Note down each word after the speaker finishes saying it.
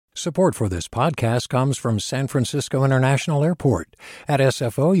Support for this podcast comes from San Francisco International Airport. At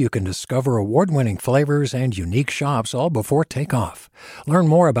SFO, you can discover award-winning flavors and unique shops all before takeoff. Learn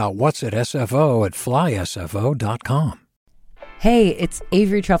more about what's at SFO at flysfo.com. Hey, it's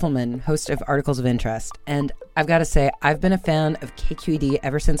Avery Trufelman, host of Articles of Interest, and I've got to say, I've been a fan of KQED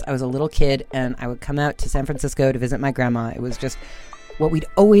ever since I was a little kid, and I would come out to San Francisco to visit my grandma. It was just what we'd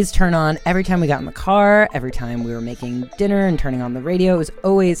always turn on every time we got in the car, every time we were making dinner and turning on the radio. It was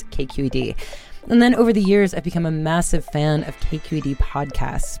always KQED. And then over the years, I've become a massive fan of KQED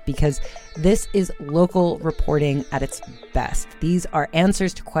podcasts because this is local reporting at its best. These are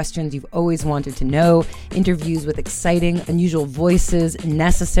answers to questions you've always wanted to know, interviews with exciting, unusual voices,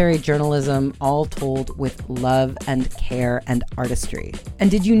 necessary journalism, all told with love and care and artistry. And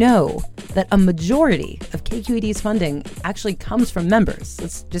did you know that a majority of KQED's funding actually comes from members?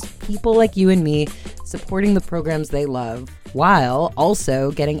 It's just people like you and me supporting the programs they love, while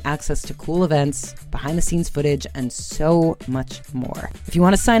also getting access to cool events, behind-the-scenes footage, and so much more. If you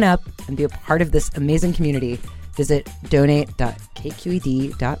want to sign up and be a part of this amazing community, visit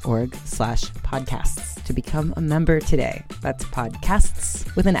donate.kqed.org/podcasts to become a member today. That's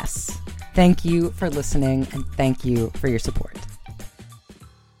podcasts with an S. Thank you for listening, and thank you for your support.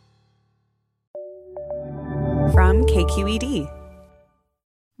 From KQED.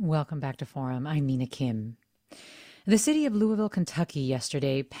 Welcome back to Forum. I'm Mina Kim. The city of Louisville, Kentucky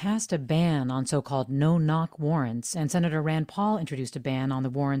yesterday passed a ban on so-called no-knock warrants, and Senator Rand Paul introduced a ban on the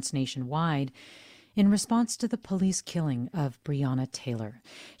warrants nationwide in response to the police killing of Breonna Taylor.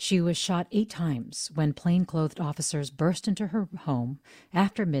 She was shot 8 times when plainclothed officers burst into her home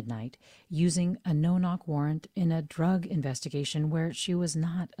after midnight using a no-knock warrant in a drug investigation where she was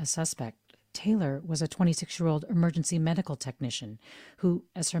not a suspect. Taylor was a 26-year-old emergency medical technician who,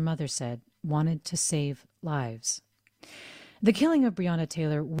 as her mother said, wanted to save lives. The killing of Breonna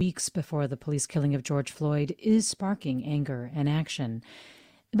Taylor weeks before the police killing of George Floyd is sparking anger and action,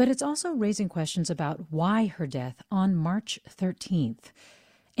 but it's also raising questions about why her death on March 13th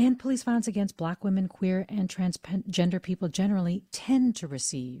and police violence against Black women, queer, and transgender people generally tend to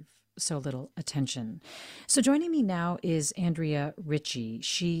receive so little attention. So joining me now is Andrea Ritchie.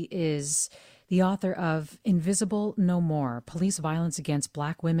 She is the author of Invisible No More, Police Violence Against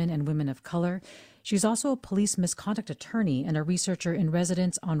Black Women and Women of Color. She's also a police misconduct attorney and a researcher in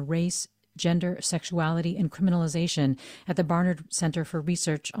residence on race, gender, sexuality, and criminalization at the Barnard Center for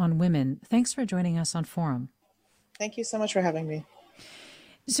Research on Women. Thanks for joining us on Forum. Thank you so much for having me.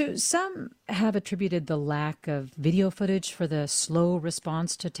 So some have attributed the lack of video footage for the slow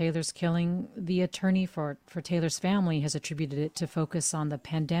response to Taylor's killing. The attorney for Taylor's family has attributed it to focus on the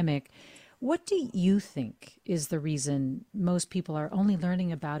pandemic. What do you think is the reason most people are only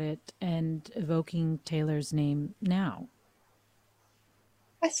learning about it and evoking Taylor's name now?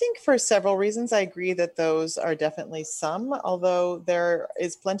 I think for several reasons. I agree that those are definitely some, although there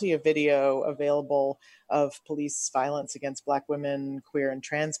is plenty of video available of police violence against Black women, queer, and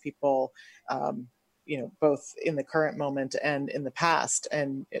trans people, both in the current moment and in the past.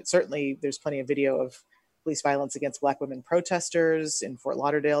 And certainly there's plenty of video of police violence against Black women protesters. In Fort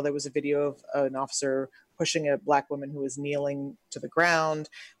Lauderdale, there was a video of an officer pushing a Black woman who was kneeling to the ground.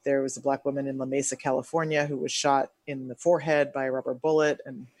 There was a Black woman in La Mesa, California, who was shot in the forehead by a rubber bullet,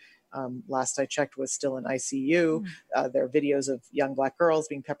 and last I checked was still in ICU. There are videos of young Black girls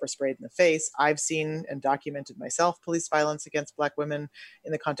being pepper sprayed in the face. I've seen and documented myself police violence against Black women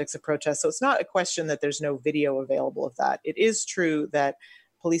in the context of protests. So it's not a question that there's no video available of that. It is true that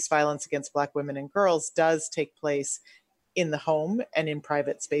police violence against Black women and girls does take place in the home and in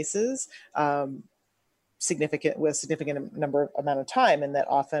private spaces, significant amount of time, and that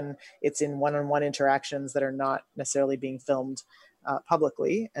often it's in one-on-one interactions that are not necessarily being filmed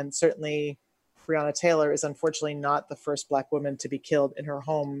publicly. And certainly Breonna Taylor is unfortunately not the first Black woman to be killed in her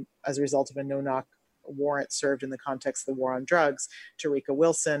home as a result of a no-knock warrant served in the context of the war on drugs. Tarika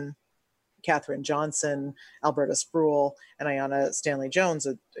Wilson, Katherine Johnson, Alberta Spruill, and Ayanna Stanley Jones,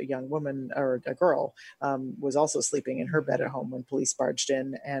 a young woman or a girl, was also sleeping in her bed at home when police barged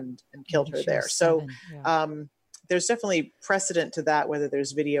in and killed her there. So there's definitely precedent to that, whether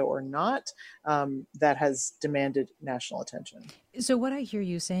there's video or not, that has demanded national attention. So what I hear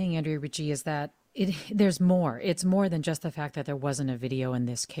you saying, Andrea Ritchie, is that there's more. It's more than just the fact that there wasn't a video in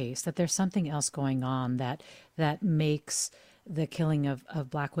this case, that there's something else going on that makes the killing of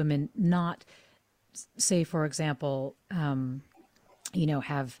Black women not, say, for example,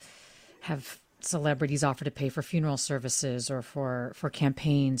 have celebrities offer to pay for funeral services or for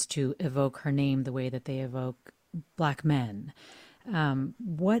campaigns to evoke her name the way that they evoke Black men.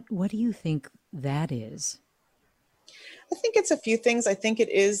 What do you think that is? I think it's a few things. I think it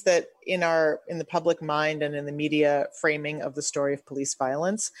is that in the public mind and in the media framing of the story of police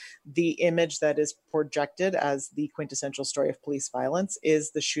violence, the image that is projected as the quintessential story of police violence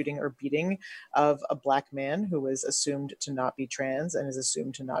is the shooting or beating of a Black man who is assumed to not be trans and is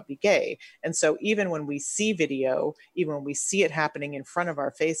assumed to not be gay. And so even when we see video, even when we see it happening in front of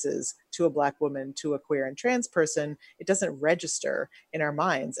our faces to a Black woman, to a queer and trans person, it doesn't register in our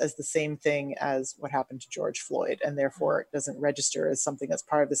minds as the same thing as what happened to George Floyd. And therefore, it doesn't register as something that's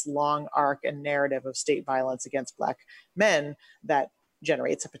part of this long arc and narrative of state violence against Black men that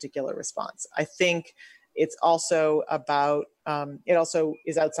generates a particular response. I think it's also about, it also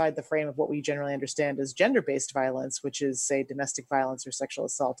is outside the frame of what we generally understand as gender-based violence, which is, say, domestic violence or sexual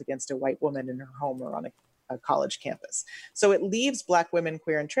assault against a white woman in her home or on a college campus. So it leaves Black women,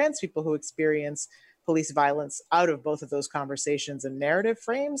 queer and trans people who experience police violence out of both of those conversations and narrative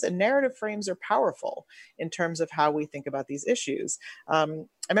frames. And narrative frames are powerful in terms of how we think about these issues. I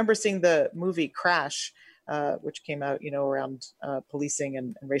remember seeing the movie Crash, which came out, around policing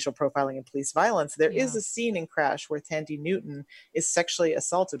and racial profiling and police violence. There is a scene in Crash where Thandie Newton is sexually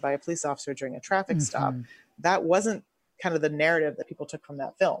assaulted by a police officer during a traffic stop. That wasn't kind of the narrative that people took from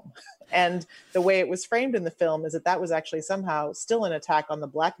that film. And the way it was framed in the film is that was actually somehow still an attack on the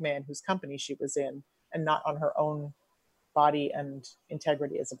Black man whose company she was in and not on her own body and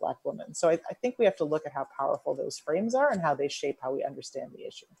integrity as a Black woman. So I think we have to look at how powerful those frames are and how they shape how we understand the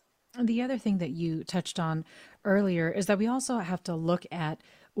issue. And the other thing that you touched on earlier is that we also have to look at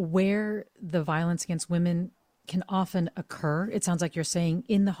where the violence against women can often occur. It sounds like you're saying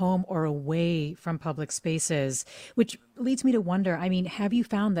in the home or away from public spaces, which leads me to wonder, have you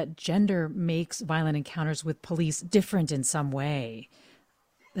found that gender makes violent encounters with police different in some way?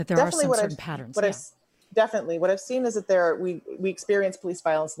 That there are some certain patterns? Definitely. What I've seen is that we experience police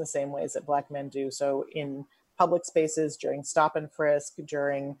violence in the same ways that Black men do. So in public spaces, during stop and frisk,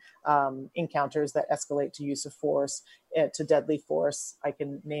 during encounters that escalate to use of force, to deadly force. I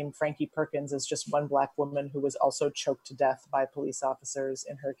can name Frankie Perkins as just one Black woman who was also choked to death by police officers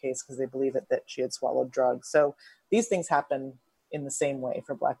in her case because they believe that she had swallowed drugs. So these things happen in the same way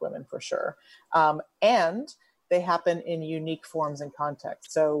for Black women for sure. And they happen in unique forms and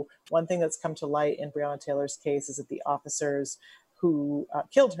contexts. So one thing that's come to light in Breonna Taylor's case is that the officers who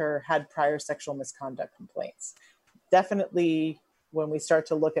killed her had prior sexual misconduct complaints. Definitely, when we start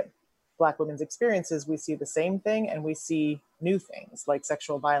to look at Black women's experiences, we see the same thing and we see new things like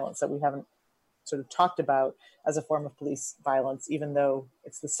sexual violence that we haven't sort of talked about as a form of police violence, even though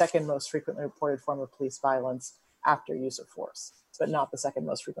it's the second most frequently reported form of police violence after use of force, but not the second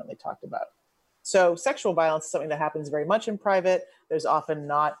most frequently talked about. So sexual violence is something that happens very much in private. There's often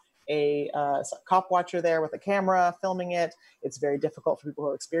not a cop watcher there with a camera filming it. It's very difficult for people who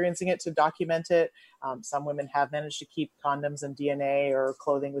are experiencing it to document it. Some women have managed to keep condoms and DNA or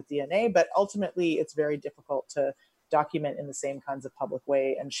clothing with DNA, but ultimately it's very difficult to document in the same kinds of public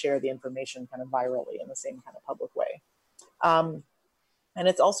way and share the information kind of virally in the same kind of public way. And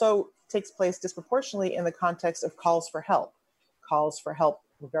it also takes place disproportionately in the context of calls for help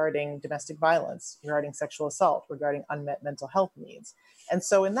regarding domestic violence, regarding sexual assault, regarding unmet mental health needs. And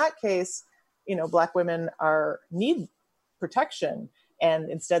so in that case, Black women need protection.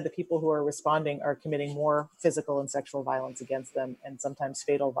 And instead, the people who are responding are committing more physical and sexual violence against them and sometimes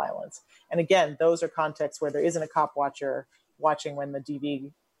fatal violence. And again, those are contexts where there isn't a cop watcher watching when the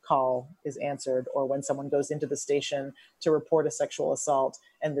DV call is answered or when someone goes into the station to report a sexual assault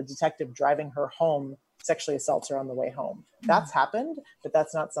and the detective driving her home sexually assaults her on the way home. That's happened, but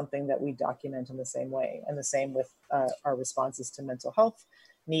that's not something that we document in the same way. And the same with our responses to mental health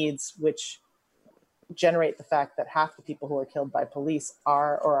needs, which generate the fact that half the people who are killed by police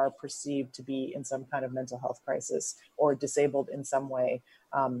are perceived to be in some kind of mental health crisis or disabled in some way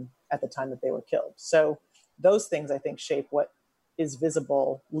at the time that they were killed. So those things, I think, shape what is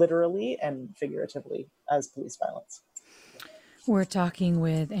visible literally and figuratively as police violence. We're talking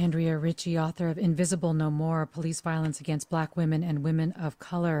with Andrea Ritchie, author of Invisible No More, Police Violence Against Black Women and Women of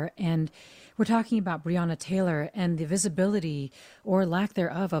Color. And we're talking about Breonna Taylor and the visibility or lack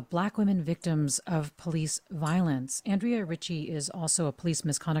thereof of Black women victims of police violence. Andrea Ritchie is also a police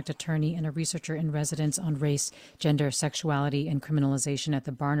misconduct attorney and a researcher in residence on race, gender, sexuality, and criminalization at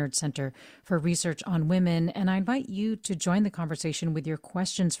the Barnard Center for Research on Women. And I invite you to join the conversation with your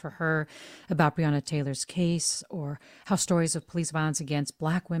questions for her about Breonna Taylor's case or how stories of police violence against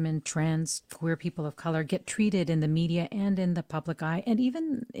Black women, trans, queer people of color get treated in the media and in the public eye and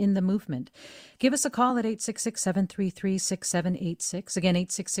even in the movement. Give us a call at 866-733-6786. Again,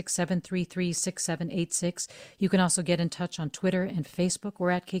 866-733-6786. You can also get in touch on Twitter and Facebook.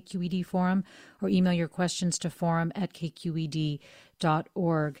 We're at KQED Forum, or email your questions to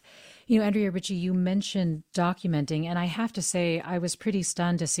forum@kqed.org. You know, Andrea Ritchie, you mentioned documenting, and I have to say I was pretty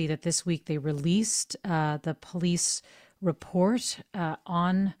stunned to see that this week they released the police report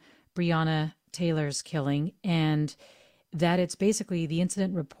on Breonna Taylor's killing, and that it's basically, the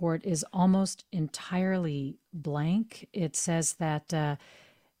incident report is almost entirely blank. It says that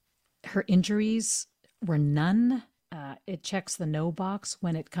her injuries were none. It checks the no box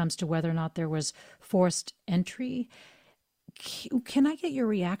when it comes to whether or not there was forced entry. Can I get your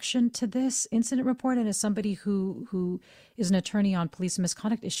reaction to this incident report? And as somebody who is an attorney on police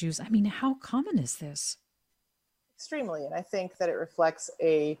misconduct issues, I mean, how common is this? Extremely. And I think that it reflects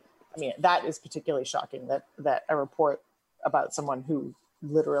that is particularly shocking, that a report about someone who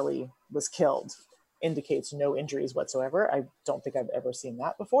literally was killed indicates no injuries whatsoever. I don't think I've ever seen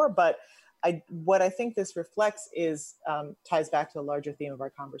that before. But what I think this reflects is, ties back to the larger theme of our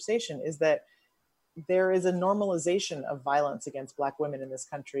conversation, is that there is a normalization of violence against Black women in this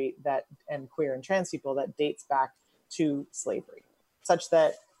country and queer and trans people that dates back to slavery, such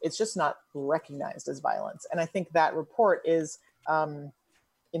that it's just not recognized as violence. And I think that report is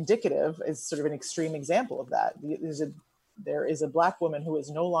indicative, is sort of an extreme example of that. There is a Black woman who is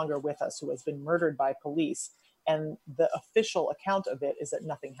no longer with us, who has been murdered by police, and the official account of it is that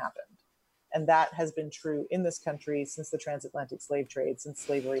nothing happened. And that has been true in this country since the transatlantic slave trade, since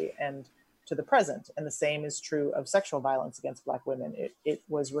slavery, and to the present. And the same is true of sexual violence against Black women. It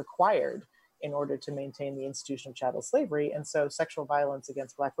was required in order to maintain the institution of chattel slavery. And so sexual violence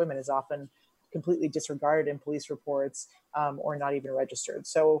against Black women is often completely disregarded in police reports, or not even registered.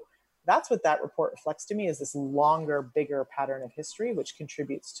 So that's what that report reflects to me, is this longer, bigger pattern of history, which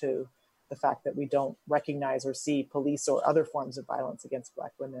contributes to the fact that we don't recognize or see police or other forms of violence against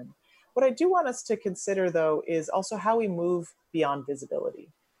Black women. What I do want us to consider, though, is also how we move beyond visibility.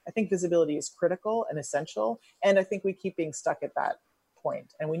 I think visibility is critical and essential, and I think we keep being stuck at that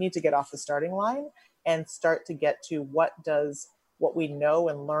point. And we need to get off the starting line and start to get to what we know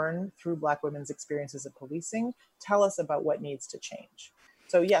and learn through Black women's experiences of policing tell us about what needs to change.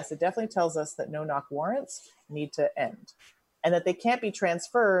 So yes, it definitely tells us that no-knock warrants need to end, and that they can't be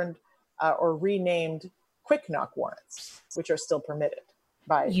transferred or renamed quick-knock warrants, which are still permitted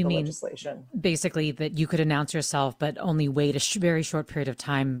by the legislation. Basically that you could announce yourself, but only wait a very short period of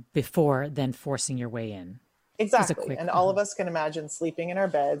time before then forcing your way in. Exactly. And all of us can imagine sleeping in our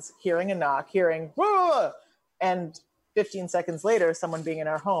beds, hearing a knock, hearing, "Whoa!" and 15 seconds later, someone being in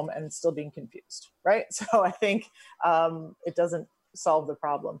our home and still being confused, right? So I think it doesn't solve the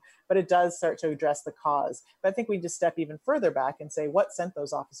problem, but it does start to address the cause. But I think we just step even further back and say, what sent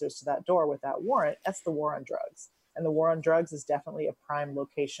those officers to that door with that warrant? That's the war on drugs. And the war on drugs is definitely a prime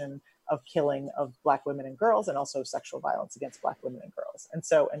location of killing of Black women and girls, and also sexual violence against Black women and girls, and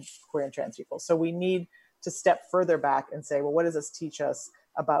queer and trans people. So we need to step further back and say, well, what does this teach us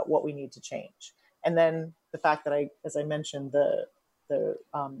about what we need to change? And then the fact that as I mentioned, the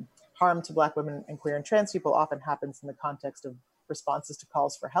harm to Black women and queer and trans people often happens in the context of responses to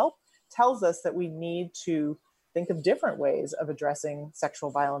calls for help, tells us that we need to think of different ways of addressing sexual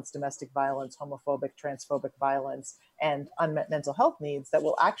violence, domestic violence, homophobic, transphobic violence, and unmet mental health needs that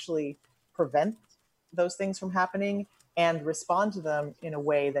will actually prevent those things from happening and respond to them in a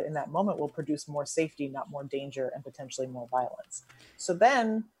way that in that moment will produce more safety, not more danger, and potentially more violence. So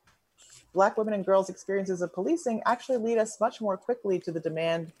then Black women and girls' experiences of policing actually lead us much more quickly to the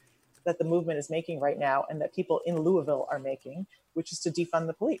demand that the movement is making right now, and that people in Louisville are making, which is to defund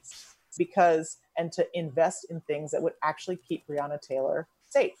the police, and to invest in things that would actually keep Breonna Taylor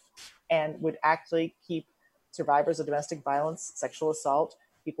safe and would actually keep survivors of domestic violence, sexual assault,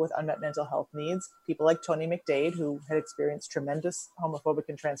 people with unmet mental health needs, people like Tony McDade, who had experienced tremendous homophobic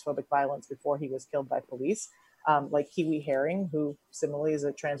and transphobic violence before he was killed by police, like Kiwi Herring, who similarly is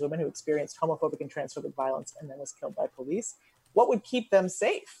a trans woman who experienced homophobic and transphobic violence and then was killed by police. What would keep them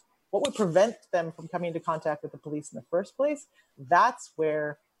safe? What would prevent them from coming into contact with the police in the first place? That's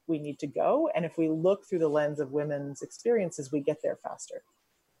where we need to go. And if we look through the lens of women's experiences, we get there faster.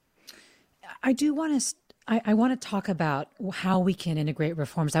 I want to talk about how we can integrate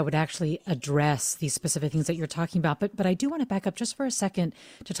reforms that would actually address these specific things that you're talking about. But I do want to back up just for a second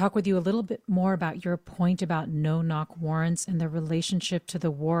to talk with you a little bit more about your point about no-knock warrants and their relationship to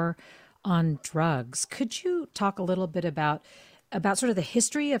the war on drugs. Could you talk a little bit about about sort of the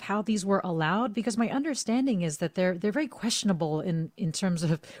history of how these were allowed? Because my understanding is that they're very questionable in terms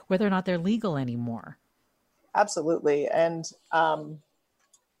of whether or not they're legal anymore. Absolutely. And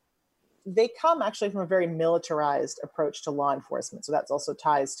they come actually from a very militarized approach to law enforcement. So that's also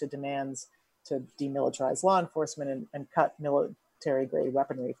ties to demands to demilitarize law enforcement and cut military grade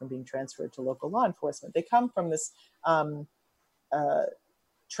weaponry from being transferred to local law enforcement. They come from this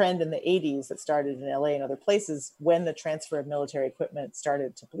trend in the 80s that started in LA and other places when the transfer of military equipment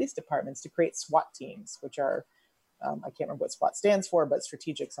started to police departments to create SWAT teams, which are, I can't remember what SWAT stands for, but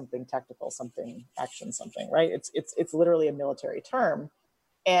strategic something, tactical something, action something, right? It's literally a military term.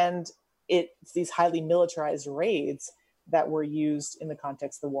 And it's these highly militarized raids that were used in the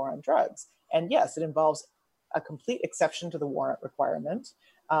context of the war on drugs. And yes, it involves a complete exception to the warrant requirement,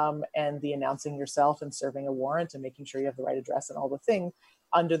 and the announcing yourself and serving a warrant and making sure you have the right address and all the things,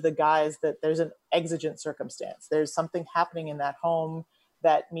 under the guise that there's an exigent circumstance. There's something happening in that home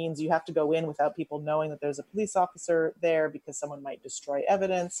that means you have to go in without people knowing that there's a police officer there, because someone might destroy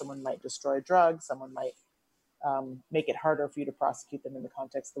evidence, someone might destroy drugs, someone might make it harder for you to prosecute them in the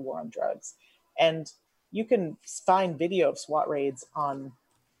context of the war on drugs. And you can find video of SWAT raids on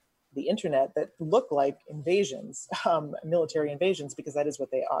the internet that look like invasions, military invasions, because that is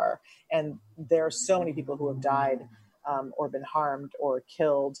what they are. And there are so many people who have died or been harmed or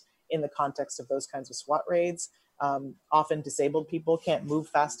killed in the context of those kinds of SWAT raids. Often disabled people can't move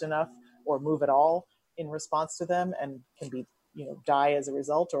fast enough or move at all in response to them and can be, die as a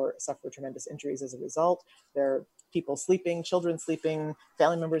result or suffer tremendous injuries as a result. There are people sleeping, children sleeping,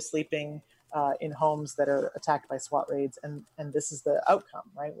 family members sleeping in homes that are attacked by SWAT raids. And this is the outcome,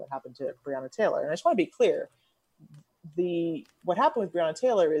 right? What happened to Breonna Taylor. And I just want to be clear. What happened with Breonna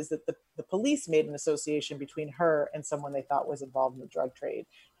Taylor is that the police made an association between her and someone they thought was involved in the drug trade.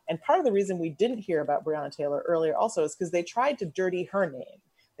 And part of the reason we didn't hear about Breonna Taylor earlier also is because they tried to dirty her name.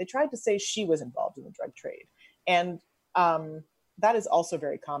 They tried to say she was involved in the drug trade. And that is also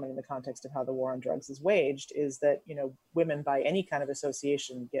very common in the context of how the war on drugs is waged, is that, women by any kind of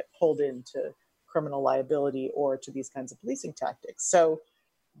association get pulled into criminal liability or to these kinds of policing tactics. So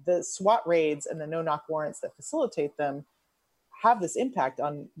the SWAT raids and the no-knock warrants that facilitate them have this impact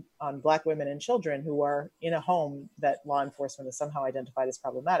on Black women and children who are in a home that law enforcement has somehow identified as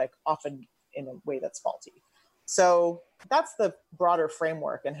problematic, often in a way that's faulty. So that's the broader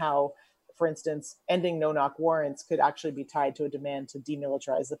framework, and how, for instance, ending no-knock warrants could actually be tied to a demand to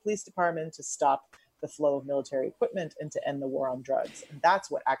demilitarize the police department, to stop the flow of military equipment, and to end the war on drugs. And that's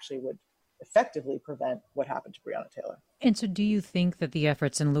what actually would effectively prevent what happened to Breonna Taylor. And so do you think that the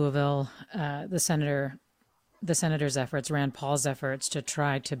efforts in Louisville, the senator's efforts, Rand Paul's efforts to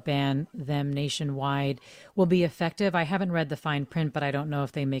try to ban them nationwide will be effective? I haven't read the fine print, but I don't know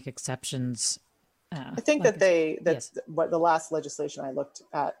if they make exceptions. I think what the last legislation I looked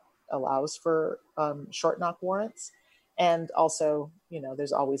at allows for short knock warrants. And also,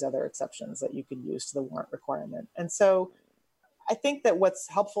 there's always other exceptions that you could use to the warrant requirement. And so I think that what's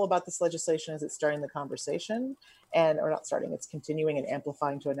helpful about this legislation is it's starting the conversation, it's continuing and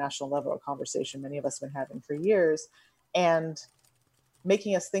amplifying to a national level a conversation many of us have been having for years, and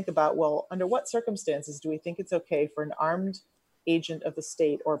making us think about, well, under what circumstances do we think it's okay for an armed agent of the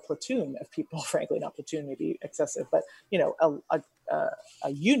state, or a platoon of people, frankly, not platoon, maybe excessive, but, a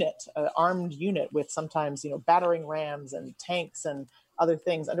unit, an armed unit with sometimes, battering rams and tanks and other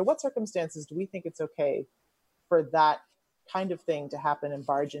things. Under what circumstances do we think it's okay for that kind of thing to happen and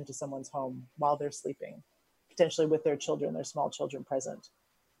barge into someone's home while they're sleeping, potentially with their children, their small children present?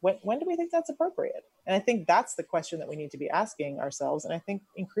 When do we think that's appropriate? And I think that's the question that we need to be asking ourselves. And I think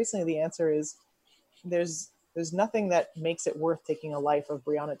increasingly the answer is there's nothing that makes it worth taking a life of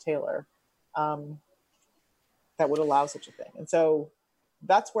Breonna Taylor that would allow such a thing. And so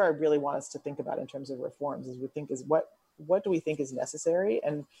that's where I really want us to think about in terms of reforms, is what do we think is necessary?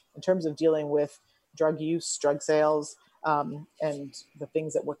 And in terms of dealing with drug use, drug sales, and the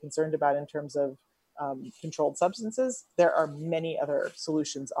things that we're concerned about in terms of controlled substances, there are many other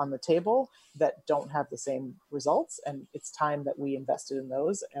solutions on the table that don't have the same results. And it's time that we invested in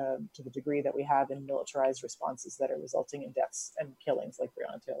those to the degree that we have in militarized responses that are resulting in deaths and killings like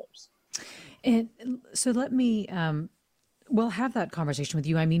Breonna Taylor's. And so let me, we'll have that conversation with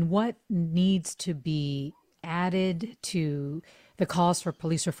you. I mean, what needs to be added to the calls for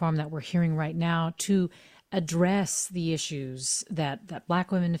police reform that we're hearing right now to address the issues that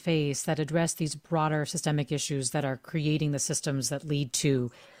Black women face, that address these broader systemic issues that are creating the systems that lead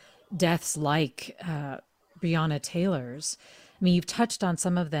to deaths like Breonna Taylor's? I mean, you've touched on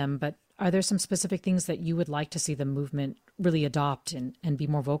some of them, but are there some specific things that you would like to see the movement really adopt and be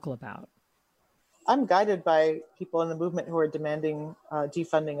more vocal about? I'm guided by people in the movement who are demanding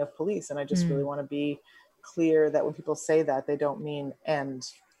defunding of police. And I just really want to be clear that when people say that, they don't mean and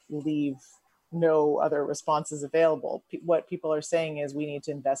leave no other responses available. What people are saying is we need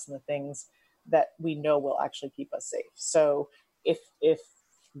to invest in the things that we know will actually keep us safe. So if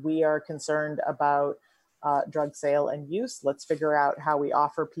we are concerned about drug sale and use, let's figure out how we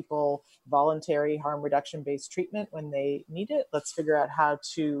offer people voluntary harm reduction based treatment when they need it. Let's figure out how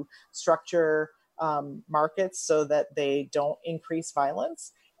to structure markets so that they don't increase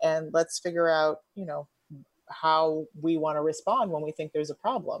violence. And let's figure out, how we want to respond when we think there's a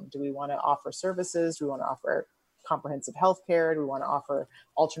problem. Do we want to offer services? Do we want to offer comprehensive health care? Do we want to offer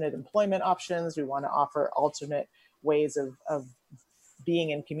alternate employment options? Do we want to offer alternate ways of being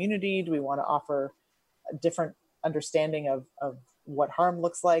in community? Do we want to offer a different understanding of what harm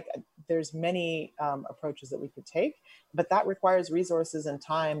looks like? There's many approaches that we could take, but that requires resources and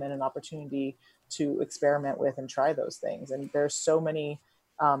time and an opportunity to experiment with and try those things. And there's so many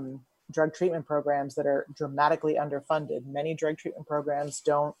drug treatment programs that are dramatically underfunded. Many drug treatment programs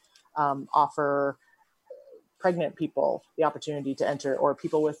don't offer pregnant people the opportunity to enter, or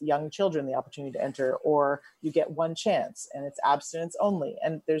people with young children the opportunity to enter, or you get one chance and it's abstinence only.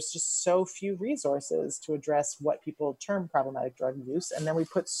 And there's just so few resources to address what people term problematic drug use. And then we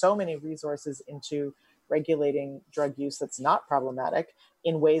put so many resources into regulating drug use that's not problematic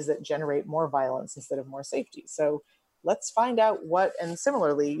in ways that generate more violence instead of more safety. So let's find out what, and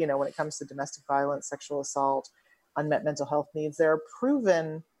similarly, when it comes to domestic violence, sexual assault, unmet mental health needs, there are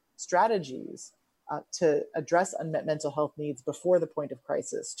proven strategies to address unmet mental health needs before the point of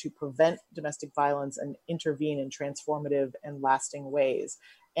crisis, to prevent domestic violence and intervene in transformative and lasting ways.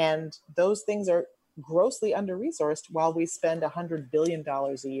 And those things are grossly under-resourced while we spend $100 billion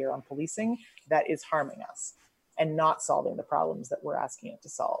a year on policing that is harming us and not solving the problems that we're asking it to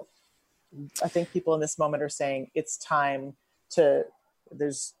solve. I think people in this moment are saying it's time to,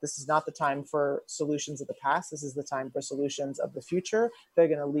 this is not the time for solutions of the past. This is the time for solutions of the future. They're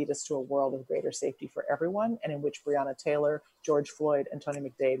going to lead us to a world of greater safety for everyone, and in which Breonna Taylor, George Floyd, and Tony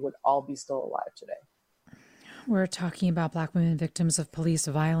McDade would all be still alive today. We're talking about Black women victims of police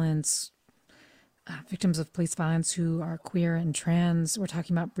violence, who are queer and trans. We're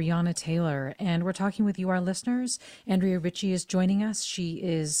talking about Breonna Taylor, and we're talking with you, our listeners. Andrea Ritchie is joining us. She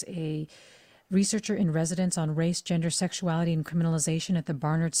is a researcher in residence on race, gender, sexuality, and criminalization at the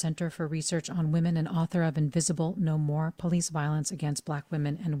Barnard Center for Research on Women, and author of Invisible No More: Police Violence Against Black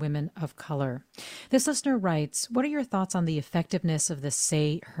Women and Women of Color. This listener writes, what are your thoughts on the effectiveness of the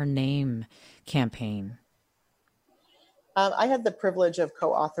Say Her Name campaign? I had the privilege of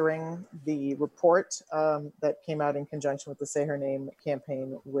co-authoring the report that came out in conjunction with the Say Her Name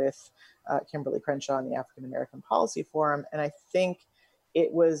campaign with Kimberly Crenshaw and the African American Policy Forum. And I think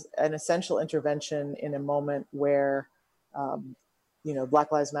it was an essential intervention in a moment where,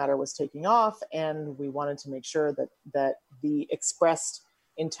 Black Lives Matter was taking off, and we wanted to make sure that the expressed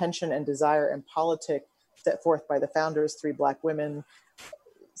intention and desire and politic set forth by the founders, 3 Black women,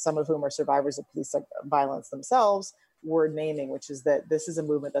 some of whom are survivors of police violence themselves, were naming, which is that this is a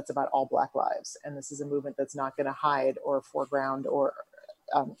movement that's about all Black lives. And this is a movement that's not going to hide or foreground or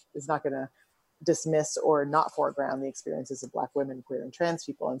is not going to dismiss or not foreground the experiences of Black women, queer and trans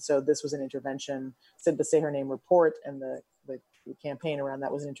people. And so this was an intervention, said the Say Her Name report and the campaign around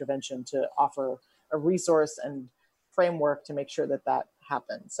that was an intervention to offer a resource and framework to make sure that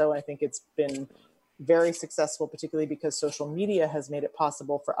happened. So I think it's been very successful, particularly because social media has made it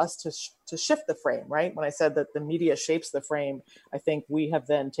possible for us to shift the frame, right? When I said that the media shapes the frame, I think we have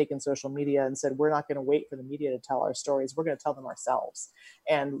then taken social media and said, we're not going to wait for the media to tell our stories. We're going to tell them ourselves.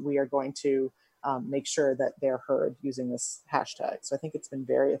 And we are going to make sure that they're heard using this hashtag. So I think it's been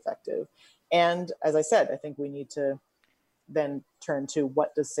very effective. And as I said, I think we need to then turn to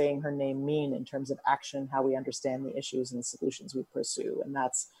what does saying her name mean in terms of action, how we understand the issues and the solutions we pursue. And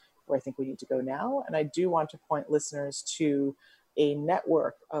that's where I think we need to go now. And I do want to point listeners to a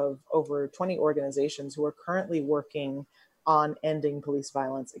network of over 20 organizations who are currently working on ending police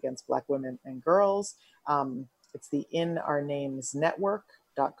violence against Black women and girls. It's the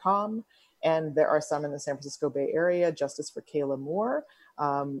inournamesnetwork.com. And there are some in the San Francisco Bay Area. Justice for Kayla Moore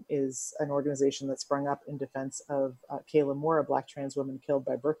is an organization that sprung up in defense of Kayla Moore, a Black trans woman killed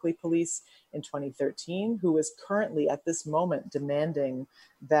by Berkeley police in 2013, who is currently at this moment demanding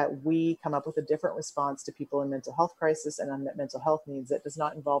that we come up with a different response to people in mental health crisis and unmet mental health needs that does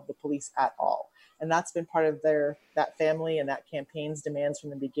not involve the police at all. And that's been part of that family and that campaign's demands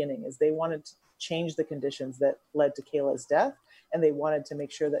from the beginning, is they wanted to change the conditions that led to Kayla's death. And they wanted to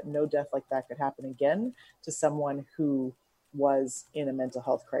make sure that no death like that could happen again to someone who was in a mental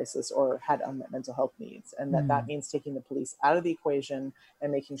health crisis or had unmet mental health needs. And that means taking the police out of the equation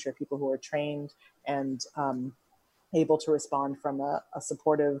and making sure people who are trained and able to respond from a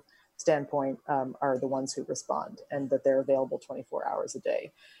supportive standpoint are the ones who respond, and that they're available 24 hours a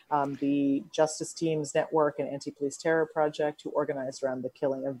day. The Justice Teams Network and Anti-Police Terror Project, who organized around the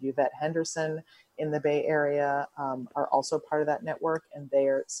killing of Yvette Henderson in the Bay Area, are also part of that network, and they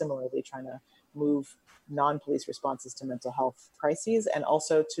are similarly trying to move non-police responses to mental health crises and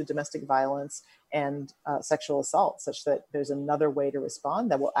also to domestic violence and sexual assault, such that there's another way to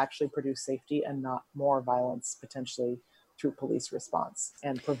respond that will actually produce safety and not more violence potentially through police response,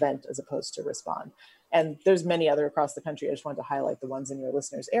 and prevent as opposed to respond. And there's many other across the country. I just wanted to highlight the ones in your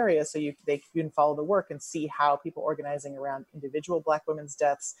listeners' area so you can follow the work and see how people organizing around individual Black women's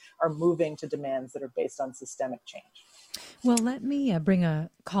deaths are moving to demands that are based on systemic change. Well, let me bring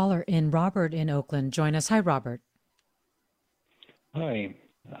a caller in. Robert in Oakland, join us. Hi, Robert. Hi.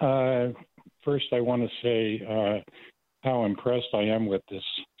 First, I want to say how impressed I am with this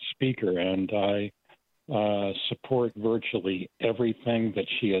speaker, and I support virtually everything that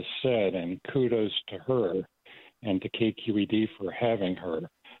she has said, and kudos to her and to KQED for having her.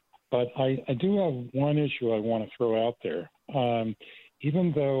 But I do have one issue I want to throw out there.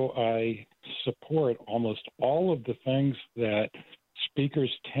 Even though I support almost all of the things that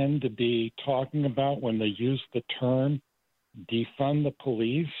speakers tend to be talking about when they use the term defund the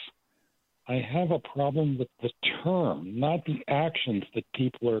police, I have a problem with the term, not the actions that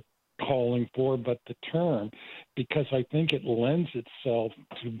people are calling for, but the term, because I think it lends itself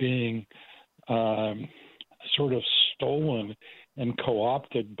to being sort of stolen and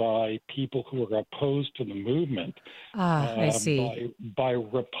co-opted by people who are opposed to the movement. I see. By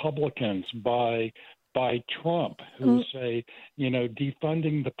Republicans, by Trump, who say,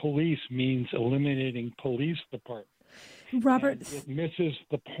 defunding the police means eliminating police departments. Robert, and it misses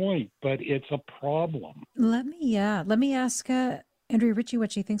the point, but it's a problem. Let me ask Andrea Ritchie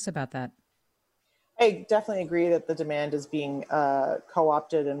what she thinks about that. I definitely agree that the demand is being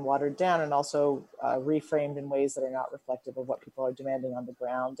co-opted and watered down, and also reframed in ways that are not reflective of what people are demanding on the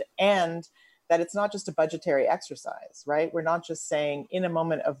ground, and that it's not just a budgetary exercise, right? We're not just saying in a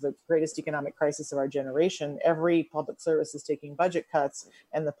moment of the greatest economic crisis of our generation, every public service is taking budget cuts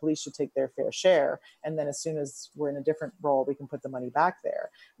and the police should take their fair share. And then as soon as we're in a different role, we can put the money back there.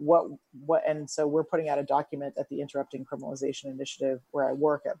 And so we're putting out a document at the Interrupting Criminalization Initiative, where I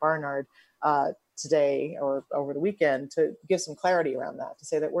work at Barnard, today or over the weekend, to give some clarity around that, to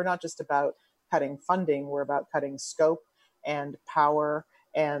say that we're not just about cutting funding, we're about cutting scope and power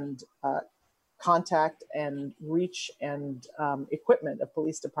and contact and reach and equipment of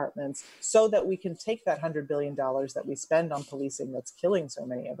police departments, so that we can take that $100 billion that we spend on policing that's killing so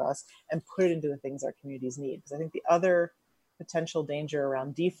many of us and put it into the things our communities need. Because I think the other potential danger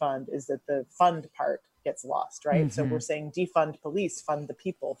around defund is that the fund part gets lost, right? Mm-hmm. So we're saying defund police, fund the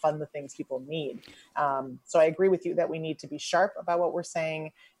people, fund the things people need. So I agree with you that we need to be sharp about what we're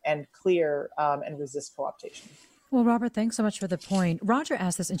saying and clear and resist co-optation. Well, Robert, thanks so much for the point. Roger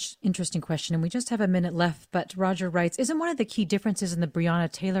asked this interesting question, and we just have a minute left, but Roger writes, isn't one of the key differences in the Breonna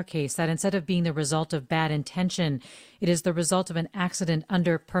Taylor case that instead of being the result of bad intention, it is the result of an accident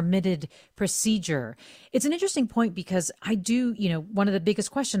under permitted procedure? It's an interesting point because one of the biggest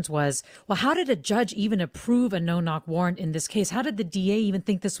questions was, well, how did a judge even approve a no-knock warrant in this case? How did the DA even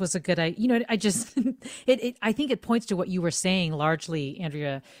think this was a good idea? I think it points to what you were saying largely,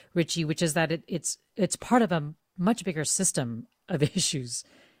 Andrea Ritchie, which is that it's part of a much bigger system of issues.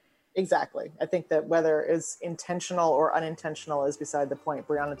 Exactly. I think that whether it's intentional or unintentional is beside the point.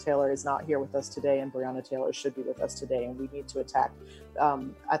 Breonna Taylor is not here with us today, and Breonna Taylor should be with us today. And we need to attack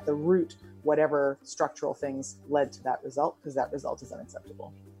at the root whatever structural things led to that result, because that result is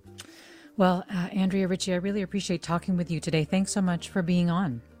unacceptable. Well, Andrea Ritchie, I really appreciate talking with you today. Thanks so much for being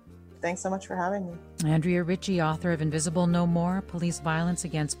on. Thanks so much for having me. Andrea Ritchie, author of Invisible No More, Police Violence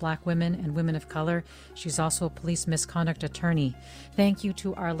Against Black Women and Women of Color. She's also a police misconduct attorney. Thank you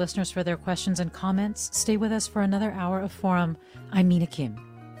to our listeners for their questions and comments. Stay with us for another hour of Forum. I'm Mina Kim.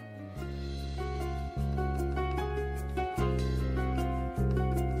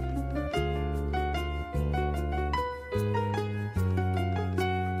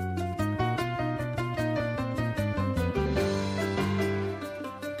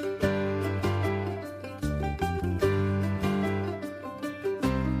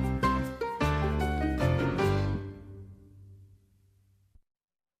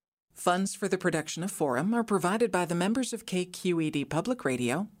 Funds for the production of Forum are provided by the members of KQED Public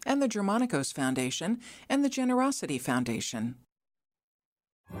Radio and the Germanicos Foundation and the Generosity Foundation.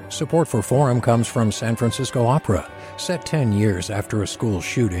 Support for Forum comes from San Francisco Opera. Set 10 years after a school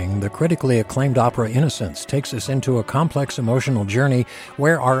shooting, the critically acclaimed opera Innocence takes us into a complex emotional journey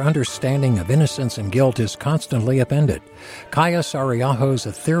where our understanding of innocence and guilt is constantly upended. Kaya Sariaho's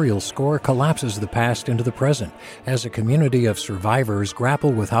ethereal score collapses the past into the present as a community of survivors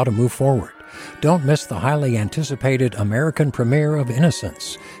grapple with how to move forward. Don't miss the highly anticipated American premiere of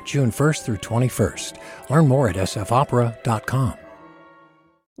Innocence, June 1st through 21st. Learn more at sfopera.com.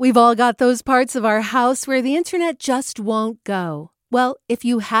 We've all got those parts of our house where the internet just won't go. Well, if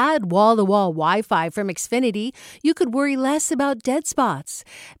you had wall-to-wall Wi-Fi from Xfinity, you could worry less about dead spots.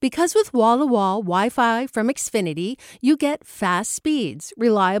 Because with wall-to-wall Wi-Fi from Xfinity, you get fast speeds,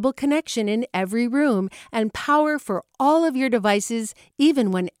 reliable connection in every room, and power for all of your devices,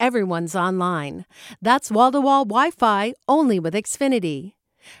 even when everyone's online. That's wall-to-wall Wi-Fi only with Xfinity.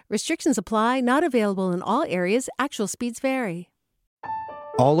 Restrictions apply, not available in all areas. Actual speeds vary.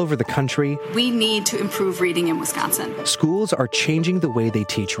 All over the country, we need to improve reading in Wisconsin. Schools are changing the way they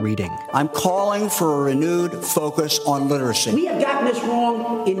teach reading. I'm calling for a renewed focus on literacy. We have gotten this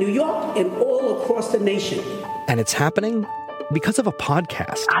wrong in New York and all across the nation. And it's happening because of a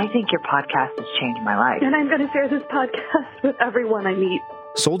podcast. I think your podcast has changed my life. And I'm going to share this podcast with everyone I meet.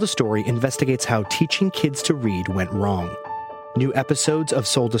 Sold a Story investigates how teaching kids to read went wrong. New episodes of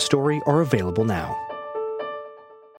Sold a Story are available now.